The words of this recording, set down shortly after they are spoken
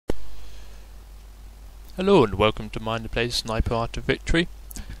Hello and welcome to Mind the Place Sniper Art of Victory.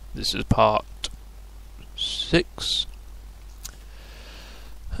 This is part 6.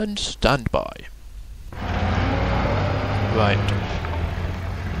 And stand by. Right.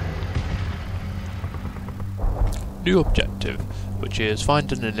 New objective, which is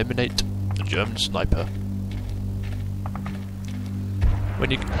find and eliminate the German sniper.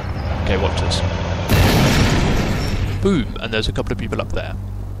 When you... Okay, watch this. Boom! And there's a couple of people up there.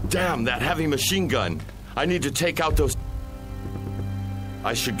 Damn, that heavy machine gun! I need to take out those...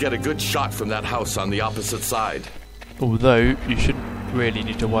 I should get a good shot from that house on the opposite side. Although, you shouldn't really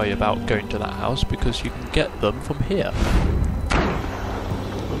need to worry about going to that house because you can get them from here.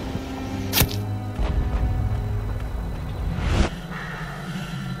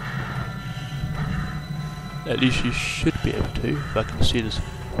 At least you should be able to, if I can see this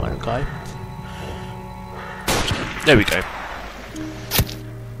final guy. There we go.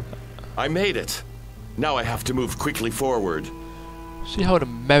 I made it! Now I have to move quickly forward. See how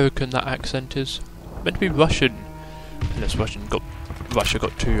American that accent is? Meant to be Russian. Unless Russia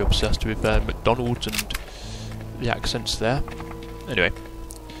got too obsessed with McDonald's and the accents there. Anyway,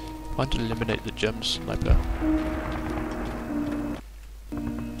 trying to eliminate the German sniper.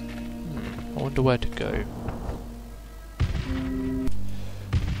 I wonder where to go.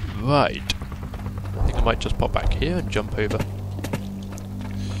 Right. I think I might just pop back here and jump over.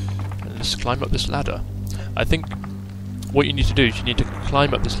 And let's climb up this ladder. I think what you need to do is you need to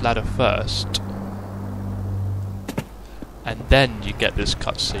climb up this ladder first. And then you get this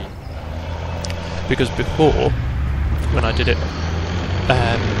cutscene. Because before, when I did it,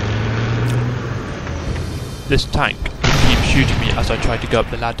 this tank would keep shooting me as I tried to go up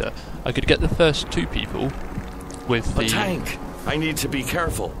the ladder. I could get the first two people with the... A tank! I need to be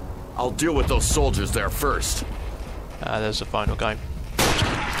careful. I'll deal with those soldiers there first. There's the final guy.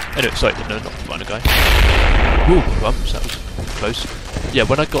 Anyway, sorry, no, not the final guy. Ooh, bumps, that was close. Yeah,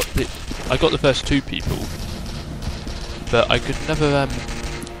 when I got the first two people, but I could never,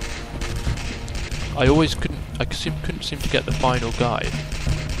 I always couldn't seem to get the final guy.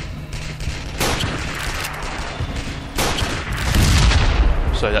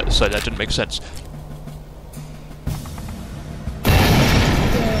 So that didn't make sense.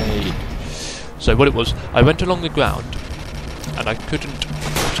 Yay. So what it was, I went along the ground, and I could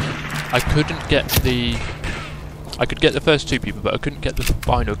get the... I could get the first two people, but I couldn't get the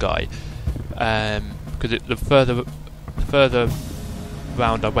final guy. Because the further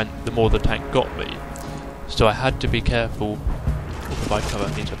round I went, the more the tank got me. So I had to be careful. Provide cover.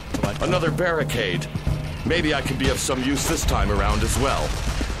 I need to provide cover. Another barricade. Maybe I could be of some use this time around as well.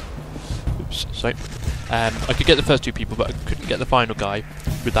 Oops, sorry. I could get the first two people, but I couldn't get the final guy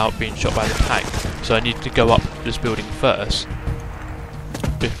without being shot by the tank. So I needed to go up this building first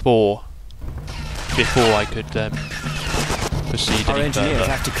before I could proceed Our any engineers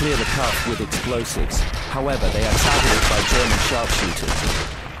further. have to clear the path with explosives. However, they are targeted by German sharpshooters.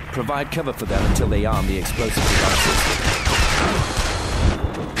 Provide cover for them until they arm the explosive devices.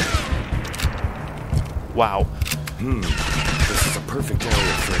 Wow. This is a perfect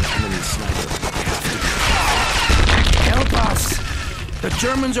area for an enemy sniper. Help us! The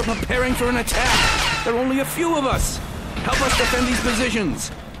Germans are preparing for an attack! There are only a few of us! Help us defend these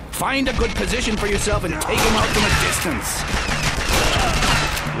positions! Find a good position for yourself and take him out from a distance!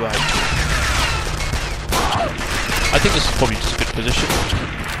 Right. I think this is probably just a good position.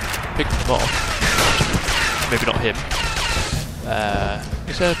 Pick them off. Maybe not him.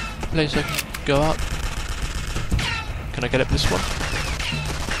 Is there a place I can go up? Can I get up this one?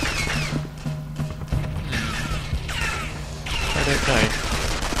 I don't know.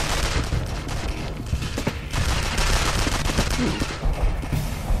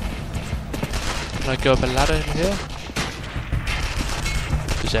 Can I go up a ladder in here?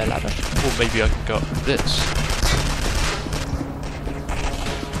 Is there a ladder? Or maybe I can go up this.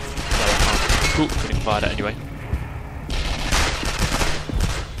 No, I can't. Ooh, getting fired at anyway.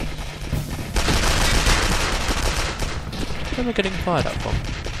 Where am I getting fired at from?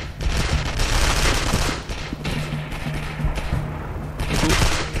 Ooh.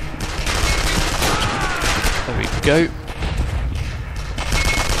 There we go.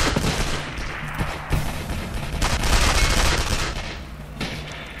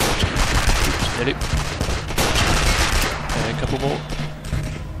 Nearly. And a couple more.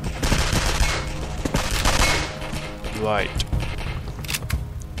 Right.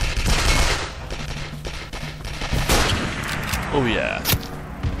 Oh yeah.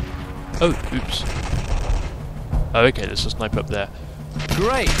 Oh, oops. Oh, okay, there's a sniper up there.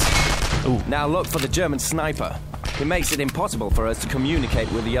 Great! Ooh. Now look for the German sniper. It makes it impossible for us to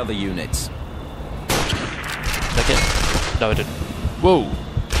communicate with the other units. Did I get... No, I didn't. Whoa!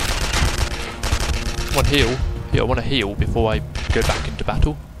 One heal. Yeah, I want to heal before I go back into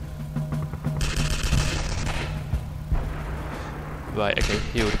battle. Right, okay,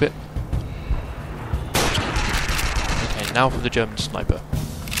 healed a bit. Okay, now for the German sniper.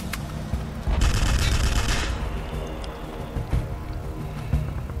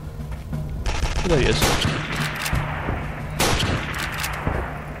 There he is.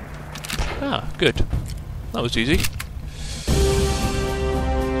 Ah, good. That was easy.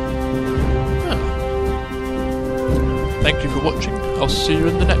 Ah. Thank you for watching. I'll see you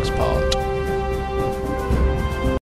in the next part.